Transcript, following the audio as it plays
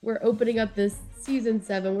We're opening up this season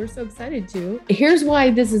 7. We're so excited to. Here's why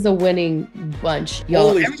this is a winning bunch, y'all.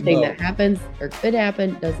 Holy Everything smoke. that happens or could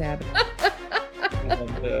happen does happen.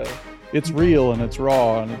 And, It's real and it's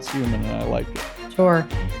raw and it's human and I like it. Sure.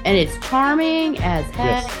 And it's charming as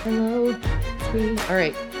heck. Yes. Hello, sweet. All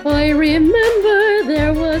right. I remember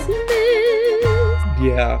there was mist.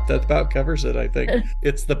 yeah, that about covers it, I think.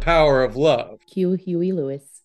 It's the power of love. Cue Huey Lewis.